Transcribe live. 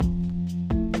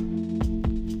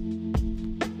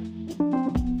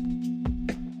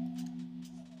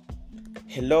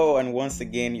Hello, and once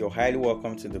again, you're highly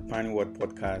welcome to the Pan Word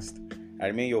Podcast. I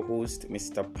remain your host,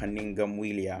 Mr. Paningam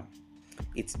Willia.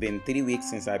 It's been 3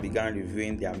 weeks since I began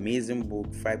reviewing the amazing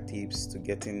book 5 Tips to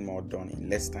Getting More Done in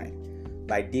Less Time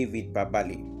by David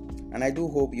Babale, and I do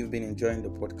hope you've been enjoying the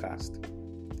podcast.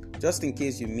 Just in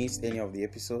case you missed any of the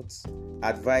episodes,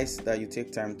 I advise that you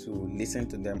take time to listen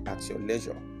to them at your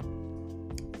leisure.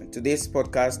 And today's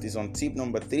podcast is on tip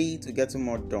number 3 to getting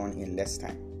more done in less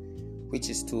time, which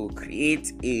is to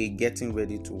create a getting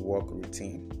ready to work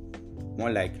routine, more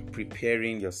like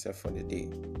preparing yourself for the day.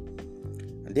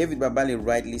 And David Babale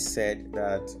rightly said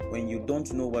that when you don't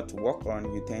know what to work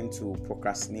on, you tend to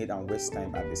procrastinate and waste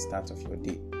time at the start of your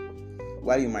day.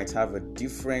 While you might have a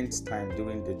different time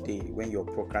during the day when your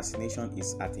procrastination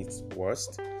is at its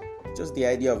worst, just the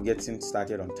idea of getting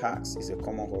started on tasks is a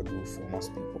common hurdle for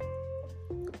most people.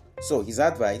 So his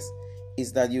advice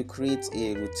is that you create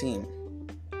a routine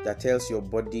that tells your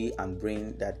body and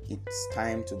brain that it's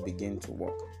time to begin to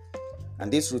work.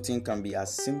 And this routine can be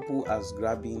as simple as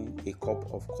grabbing a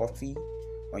cup of coffee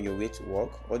on your way to work,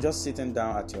 or just sitting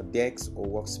down at your desk or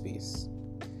workspace.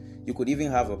 You could even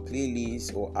have a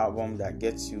playlist or album that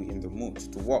gets you in the mood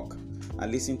to work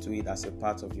and listen to it as a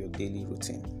part of your daily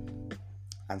routine.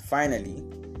 And finally,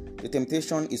 the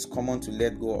temptation is common to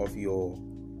let go of your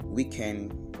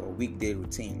weekend or weekday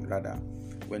routine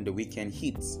when the weekend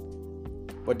hits.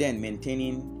 But then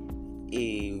maintaining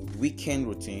a weekend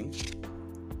routine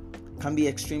can be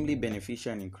extremely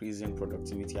beneficial in increasing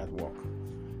productivity at work.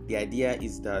 The idea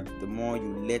is that the more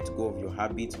you let go of your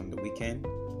habits on the weekend,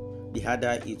 the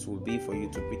harder it will be for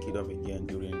you to pick it up again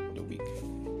during the week.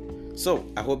 So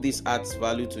I hope this adds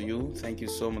value to you. Thank you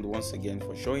so much once again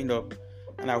for showing up,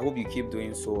 and I hope you keep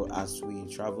doing so as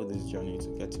we travel this journey to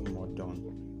getting more done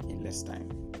in less time.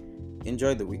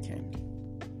 Enjoy the weekend.